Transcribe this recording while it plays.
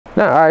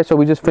Yeah, all right, so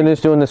we just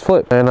finished doing this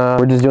flip, and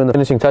we're just doing the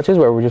finishing touches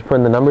where we're just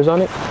putting the numbers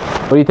on it.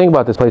 What do you think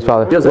about this place,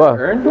 Father? Does it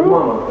earn,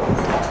 bro?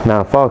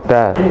 Nah, fuck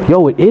that.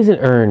 Yo, it isn't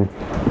earned.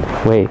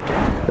 Wait.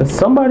 There's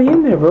somebody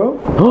in there, bro.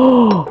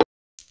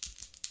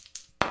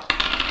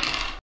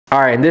 All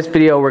right, in this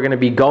video, we're gonna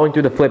be going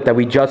through the flip that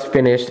we just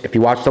finished. If you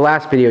watched the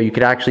last video, you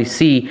could actually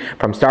see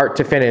from start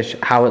to finish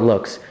how it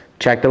looks.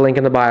 Check the link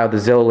in the bio, the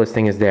Zillow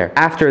listing is there.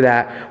 After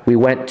that, we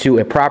went to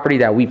a property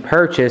that we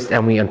purchased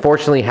and we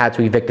unfortunately had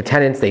to evict the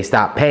tenants. They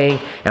stopped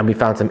paying and we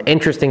found some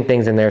interesting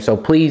things in there. So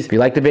please, if you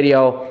like the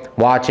video,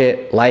 watch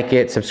it, like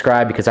it,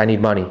 subscribe because I need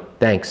money.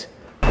 Thanks.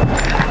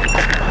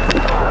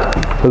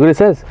 Look what it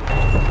says.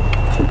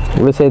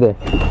 What does it say there?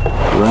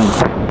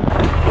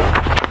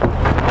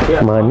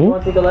 Yeah, Money. You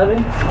want to take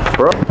 11?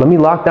 Bro. Let me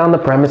lock down the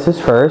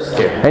premises first.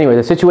 Anyway,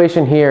 the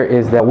situation here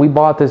is that we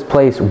bought this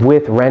place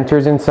with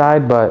renters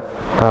inside, but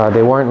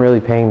they weren't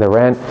really paying the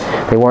rent.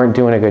 They weren't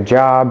doing a good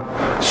job.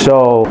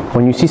 So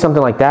when you see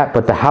something like that,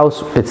 but the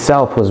house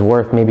itself was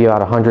worth maybe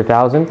about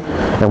 100,000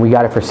 and we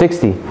got it for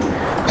 60.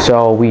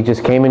 So we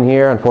just came in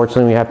here.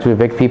 Unfortunately, we have to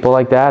evict people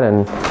like that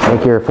and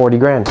make here 40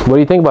 grand. What do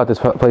you think about this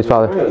place,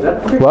 Father?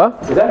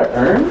 What? Is that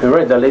an urn? You're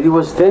right, the lady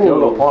was staying.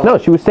 No,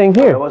 she was staying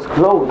here. It was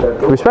closed.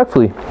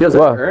 Respectfully. Is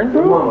that an urn,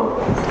 bro?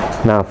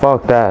 Nah,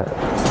 fuck that.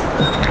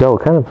 Yo,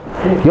 kind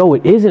of. Yo,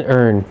 it isn't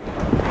earned.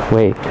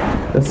 Wait.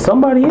 There's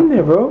somebody in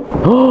there, bro.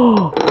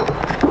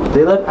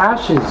 They left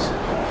ashes.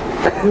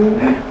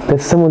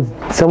 There's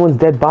someone's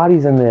dead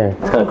bodies in there.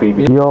 It's kind of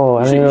creepy. Yo,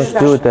 I don't know what to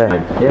do with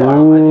that. Yeah,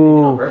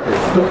 Ooh.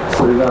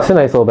 It's a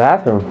nice little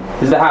bathroom.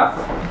 This is a half.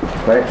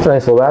 Right? It's a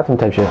nice little bathroom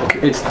type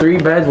shit. It's 3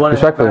 beds, 1.5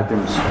 Respectfully.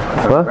 bathrooms.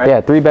 What? Right?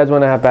 Yeah, 3 beds,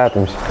 1.5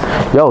 bathrooms.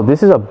 Yo,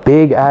 this is a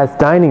big ass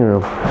dining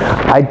room.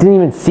 I didn't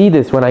even see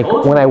this when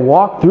I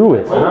walked through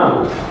it.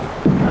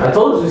 I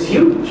told you this was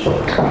huge.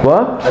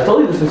 What? I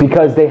told you this was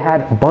Because they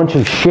had a bunch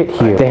of shit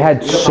here. They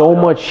had so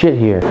much shit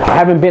here. I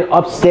haven't been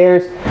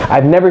upstairs.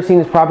 I've never seen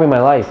this property in my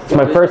life. It's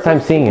my first time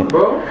seeing it.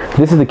 bro.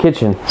 This is the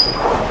kitchen.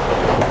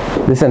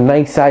 This is a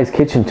nice sized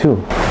kitchen too.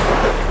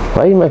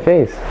 Why are you in my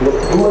face?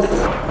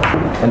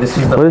 And this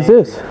is the What is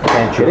this?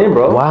 Get in,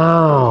 bro. Why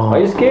Wow. are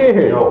you scared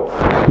here?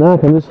 Nah,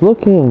 I'm just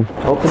looking.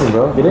 Open it,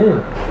 bro. Get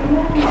in.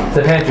 It's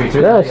a pantry.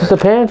 Yeah, it's just a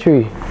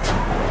pantry.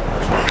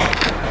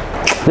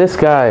 This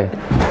guy.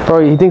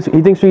 Bro, he thinks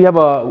we have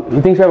a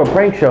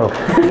prank show.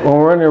 When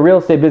we're running a real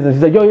estate business,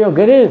 he's like, yo,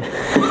 get in.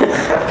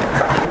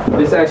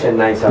 This is actually a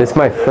nice house. This is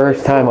my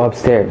first time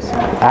upstairs.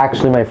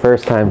 Actually, my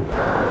first time.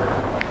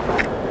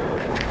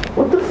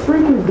 What the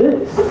freak is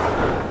this?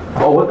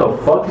 Oh, what the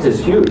fuck? This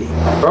is huge.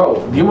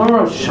 Bro, do you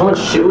remember how much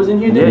shit was in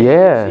here?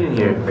 Yeah. In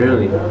here,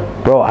 really.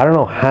 Bro, I don't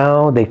know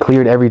how they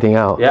cleared everything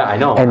out. Yeah, I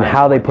know. And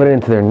how they put it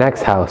into their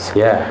next house.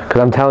 Yeah.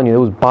 Because I'm telling you, there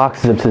was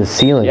boxes up to the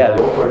ceiling. Yeah,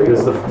 this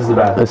is the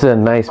bathroom. This is a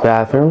nice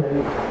bathroom.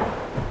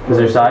 Is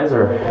there size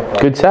or?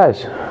 Good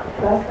size.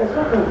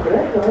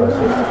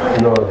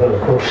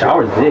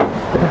 Shower's big.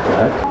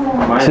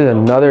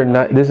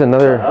 This is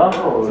another.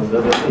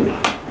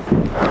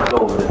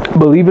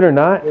 Believe it or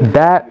not,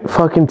 that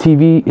fucking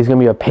TV is gonna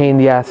be a pain in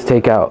the ass to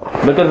take out.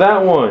 Look at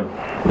that one.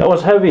 That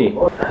was heavy.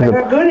 I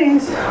got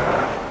goodies.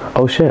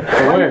 Oh shit!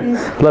 Where?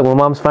 Look, my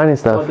mom's finding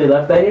stuff. What, they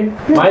left that here?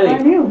 I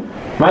Miley, knew.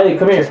 Miley,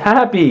 come here.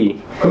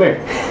 Happy. Come here.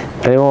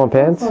 Anyone want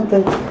pants?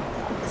 Something.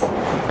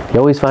 You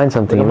always find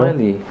something, you know?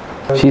 Miley.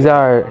 She's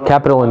our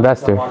capital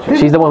investor.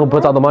 She's the one who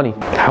puts all the money.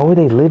 How are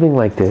they living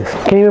like this?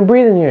 Can't even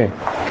breathe in here.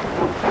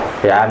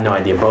 Yeah, I have no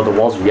idea, bro. The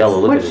walls are yellow.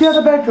 Look What's at the this.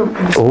 other bedroom?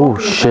 Oh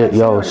shit,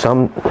 yo,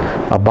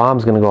 a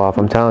bomb's gonna go off,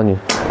 I'm telling you.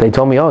 They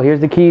told me, oh, here's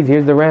the keys,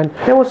 here's the rent.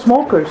 There were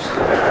smokers.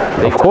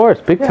 Of course,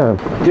 big time.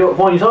 Yo,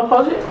 Juan, you saw the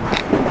closet?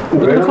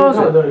 Look at the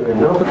closet. I don't even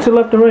know. Look to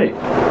left and right.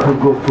 To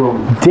go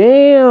from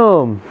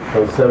Damn!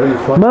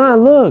 75. Ma,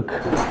 look.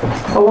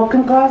 A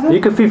walk-in closet?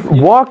 You could fit.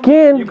 Walk You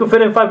in. could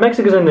fit in 5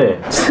 Mexicans in there.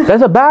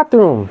 That's a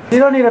bathroom. You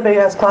don't need a big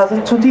ass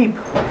closet. Too deep.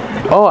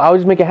 Oh, I would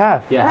just make it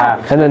half. Yeah,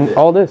 half. And then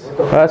all this.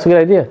 Oh, that's a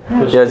good idea.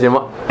 Yeah, your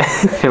mom.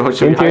 Should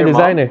we Interior hire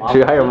designer. Mom? Should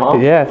we hire mom?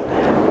 Yeah.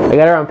 I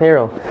got her on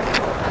payroll.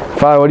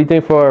 Father, what do you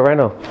think for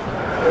Reno?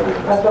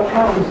 That's what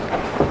counts.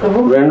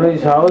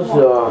 Renry's house.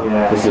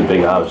 This is a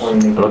big house.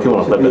 Look, you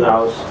want to flip it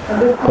now.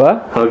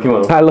 What? Look, you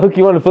want to. I look,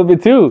 you want to flip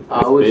it too.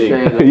 I was big.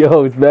 saying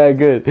Yo, it's bad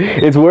good.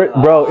 It's worth,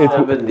 bro.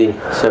 70,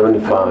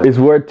 75. It's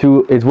worth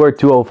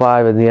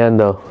 205 at the end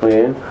though.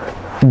 Yeah.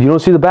 You don't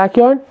see the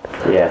backyard?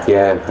 Yeah.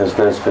 Yeah, that's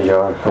nice for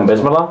your. From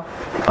Bismillah?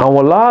 On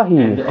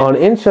Wallahi, on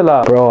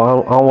Inshallah, bro.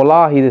 On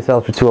Wallahi, this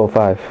sells for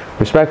 205.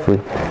 Respectfully,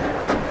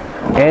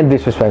 and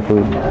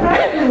disrespectfully,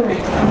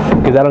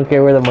 because I don't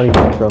care where the money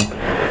comes from.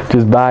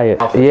 Just buy it.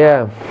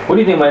 Yeah. What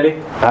do you think,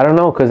 Miley? I don't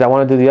know, because I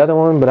want to do the other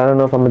one, but I don't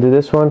know if I'm gonna do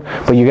this one.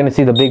 But you're gonna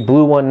see the big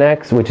blue one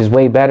next, which is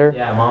way better.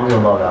 Yeah, mom's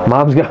gonna love that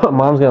one.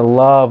 Mom's gonna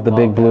love the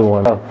big blue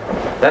one.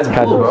 That's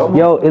cool, bro.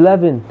 Yo,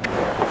 11.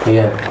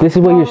 Yeah. This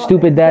is what your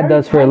stupid dad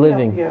does for a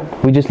living.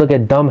 We just look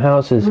at dumb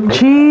houses.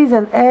 Cheese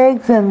and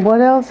eggs and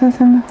what else is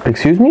in there?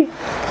 Excuse me?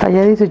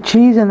 Yeah, these are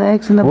cheese and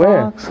eggs in the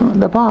Where? box.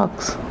 The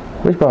box.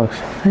 Which box?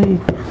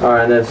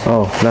 Alright, that's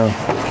Oh, no.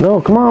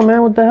 No, come on,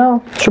 man. What the hell?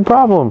 What's your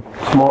problem?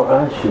 more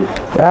ashes.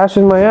 The ash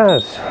is my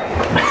ass.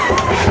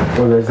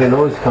 Well, there's an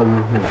noise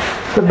coming here.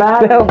 The What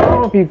bag. the hell's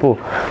wrong with people?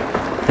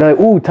 They're like,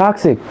 ooh,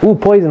 toxic. Ooh,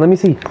 poison. Let me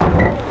see.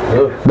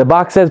 Look, The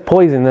box says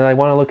poison, and I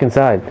want to look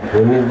inside.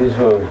 we need this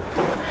one.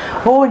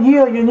 Oh,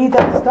 yeah, you need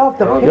that stuff.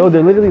 The Yo,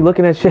 they're literally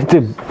looking at shit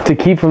to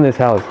keep from this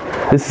house.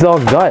 This is all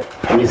gut.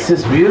 This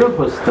is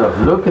beautiful stuff.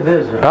 Look at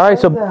this. All right,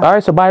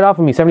 so buy it off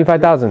of me,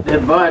 75,000.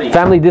 Dead body.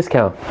 Family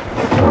discount.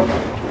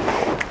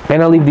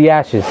 And I'll leave the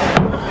ashes.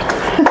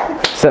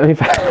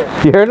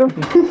 75. You heard him?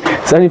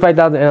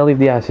 75,000, and I'll leave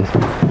the ashes.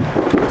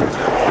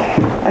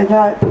 I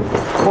got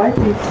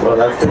wifey. Well,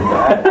 that's the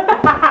bad.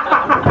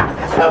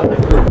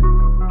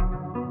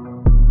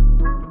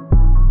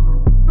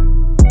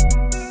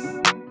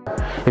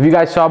 If you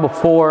guys saw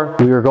before,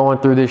 we were going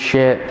through this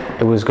shit.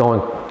 It was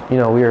going, you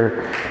know, we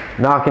were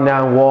knocking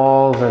down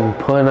walls and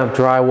putting up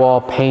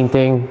drywall,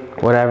 painting,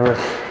 whatever.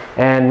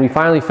 And we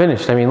finally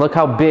finished. I mean, look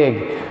how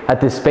big that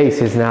this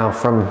space is now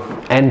from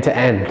end to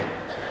end.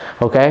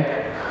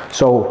 Okay?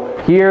 So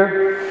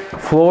here,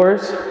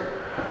 floors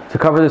to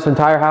cover this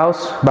entire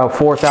house, about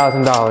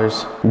 $4,000.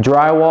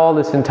 Drywall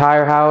this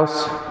entire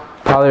house,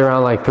 probably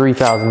around like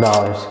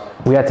 $3,000.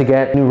 We had to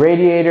get a new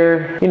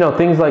radiator, you know,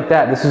 things like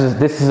that. This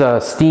is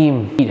a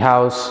steam heat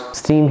house.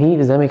 Steam heat,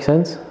 does that make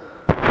sense?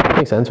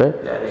 Makes sense, right?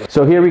 Yeah.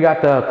 So here we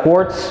got the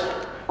quartz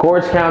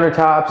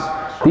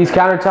countertops. These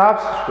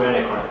countertops,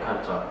 Granite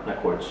countertop,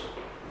 not quartz.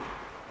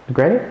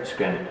 granite? It's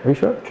granite. Are you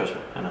sure? Trust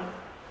me, I know.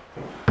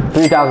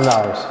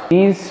 $3,000.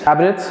 These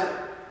cabinets,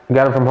 we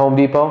got them from Home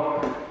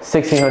Depot,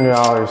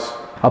 $1,600.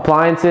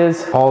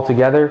 Appliances all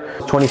together,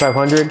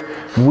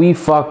 $2,500. We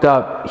fucked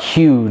up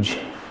huge,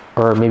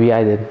 or maybe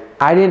I did.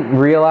 I didn't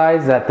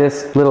realize that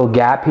this little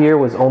gap here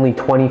was only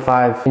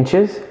 25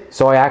 inches.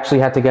 So I actually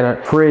had to get a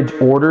fridge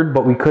ordered,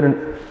 but we couldn't,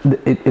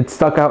 it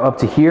stuck out up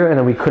to here, and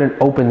then we couldn't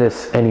open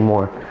this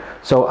anymore.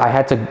 So I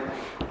had to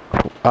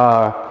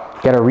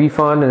get a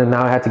refund, and then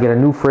now I had to get a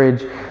new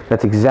fridge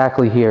that's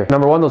exactly here.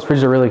 Number one, those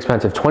fridges are really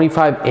expensive.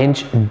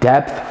 25-inch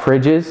depth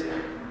fridges,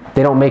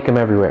 they don't make them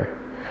everywhere.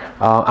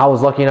 I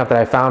was lucky enough that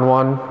I found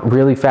one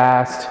really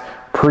fast,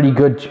 pretty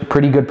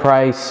good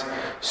price,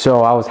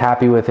 so I was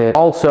happy with it.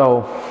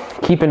 Also,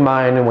 keep in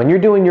mind, when you're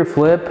doing your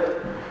flip,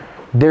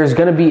 there's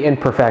gonna be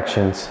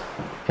imperfections.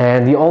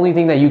 And the only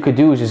thing that you could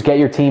do is just get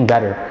your team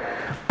better.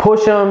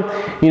 Push them,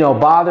 you know,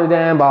 bother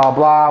them, blah,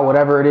 blah,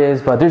 whatever it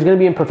is, but there's gonna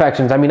be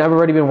imperfections. I mean, I've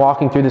already been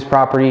walking through this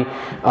property.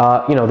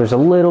 You know, there's a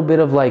little bit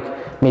of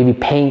like maybe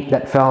paint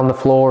that fell on the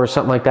floor or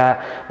something like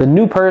that. The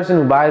new person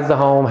who buys the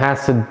home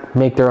has to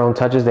make their own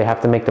touches. They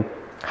have to make the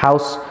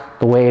house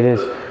the way it is.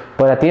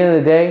 But at the end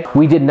of the day,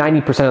 we did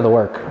 90% of the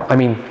work. I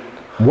mean,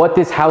 what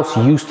this house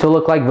used to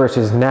look like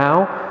versus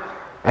now,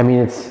 I mean,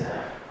 it's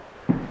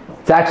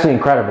actually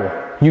incredible.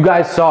 You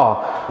guys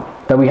saw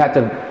that we had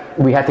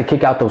to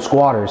kick out those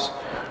squatters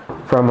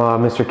from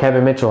Mr.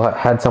 Kevin Mitchell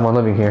had someone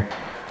living here.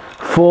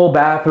 Full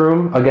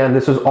bathroom. Again,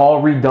 this was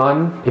all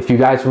redone. If you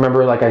guys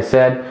remember, like I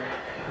said,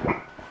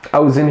 I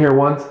was in here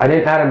once. I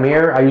didn't add a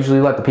mirror. I usually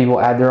let the people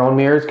add their own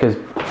mirrors because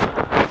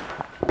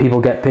people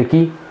get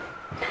picky.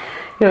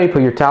 You know, you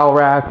put your towel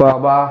rack, blah,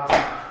 blah.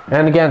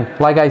 And again,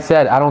 like I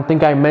said, I don't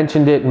think I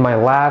mentioned it in my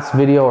last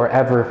video or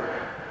ever.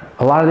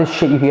 A lot of this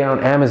shit you can get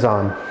on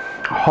Amazon.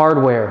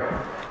 Hardware,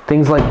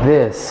 things like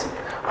this.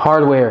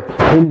 Hardware,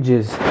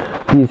 hinges,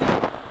 these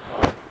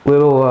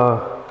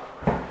little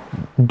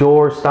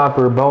door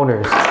stopper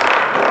boners.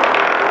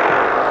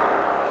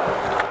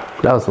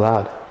 That was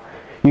loud.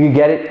 You can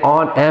get it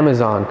on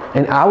Amazon.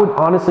 And I would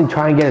honestly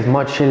try and get as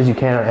much shit as you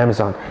can on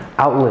Amazon.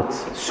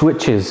 Outlets,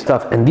 switches,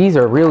 stuff. And these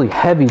are really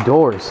heavy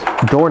doors,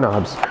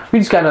 doorknobs. We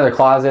just got another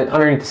closet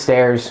underneath the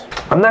stairs.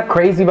 I'm not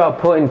crazy about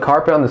putting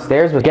carpet on the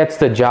stairs, but it gets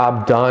the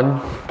job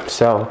done.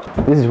 So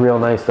this is real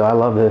nice though. I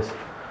love this.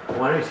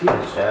 Why don't you see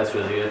this? Yeah, that's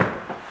really good.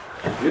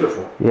 It's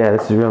beautiful. Yeah,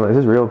 this is real nice. This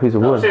is a real piece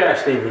of wood. Upstairs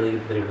actually did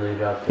a really good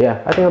job.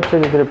 Yeah, I think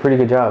upstairs they did a pretty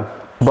good job.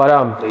 But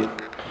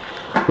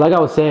like I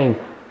was saying,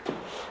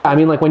 I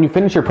mean, like when you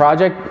finish your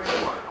project,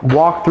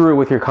 walk through it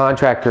with your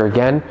contractor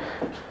again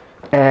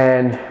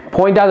and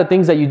point out the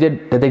things that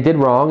they did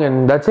wrong,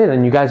 and that's it,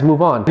 and you guys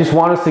move on. Just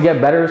want us to get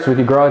better so we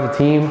can grow as a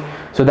team,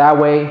 so that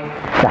way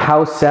the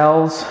house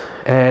sells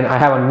and I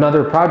have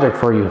another project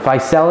for you. If I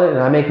sell it and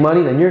I make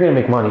money, then you're gonna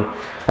make money.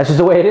 That's just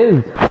the way it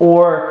is.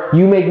 Or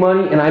you make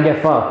money and I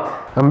get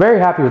fucked. I'm very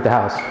happy with the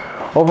house.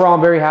 Overall,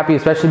 I'm very happy,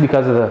 especially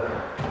because of the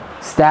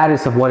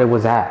status of what it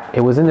was at.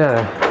 It was in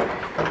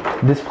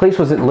this place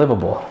wasn't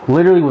livable.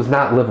 Literally was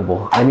not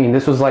livable. I mean,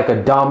 this was like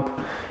a dump.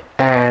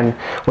 And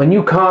when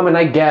you come, and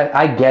I get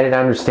it, I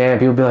understand.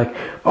 People be like,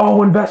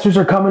 oh, investors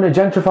are coming to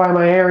gentrify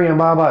my area and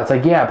blah, blah. It's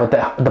like, yeah, but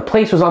the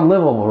place was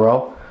unlivable,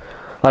 bro.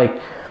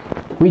 Like,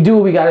 we do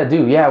what we gotta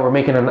do. Yeah, we're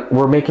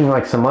making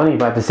like some money,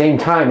 but at the same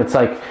time, it's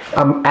like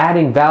I'm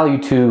adding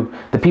value to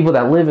the people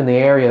that live in the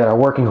area, that are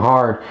working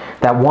hard,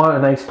 that want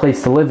a nice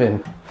place to live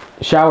in.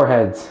 Shower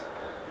heads,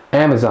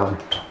 Amazon.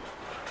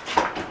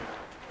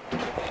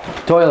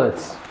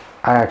 Toilets,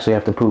 I actually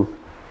have to poop.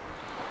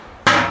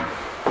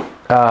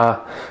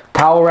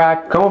 Towel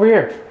rack, come over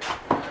here.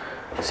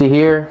 See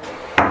here,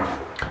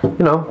 you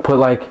know, put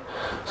like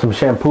some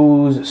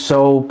shampoos,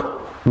 soap,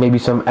 maybe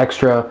some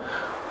extra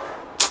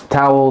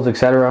towels,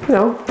 etc. You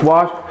know,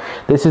 wash.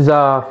 This is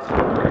a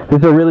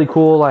really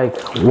cool like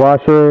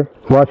wash your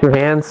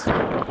hands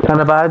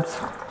kind of vibes.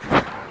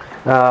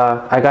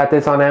 I got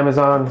this on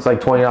Amazon. It's like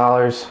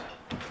 $20.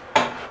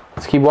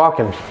 Let's keep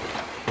walking.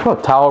 Oh,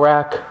 towel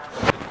rack.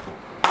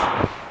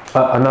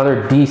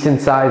 Another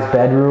decent sized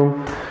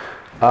bedroom.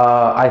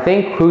 I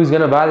think who's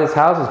gonna buy this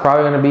house is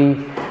probably gonna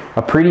be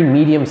a pretty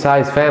medium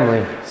sized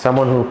family.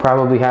 Someone who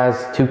probably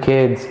has 2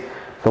 kids.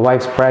 The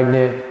wife's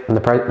pregnant, and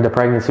the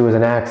pregnancy was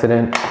an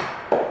accident.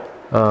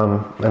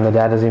 And the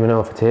dad doesn't even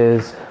know if it's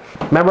his.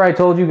 Remember I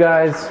told you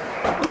guys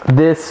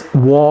this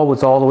wall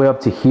was all the way up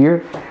to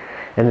here,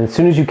 and as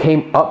soon as you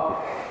came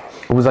up,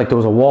 it was like there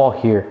was a wall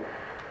here.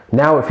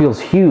 Now it feels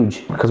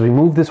huge because we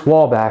moved this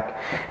wall back,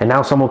 and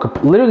now someone could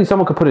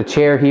put a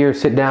chair here,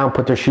 sit down,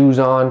 put their shoes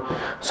on.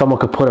 Someone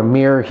could put a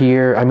mirror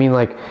here. I mean,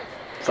 like,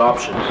 It's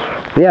options.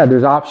 yeah,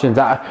 there's options.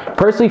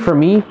 Personally for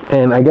me,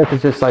 and I guess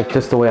it's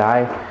just the way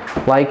I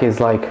like, is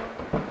like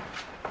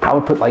I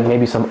would put like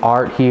maybe some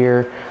art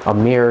here, a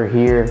mirror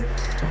here,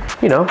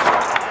 you know,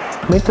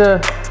 make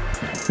the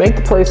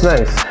place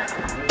nice.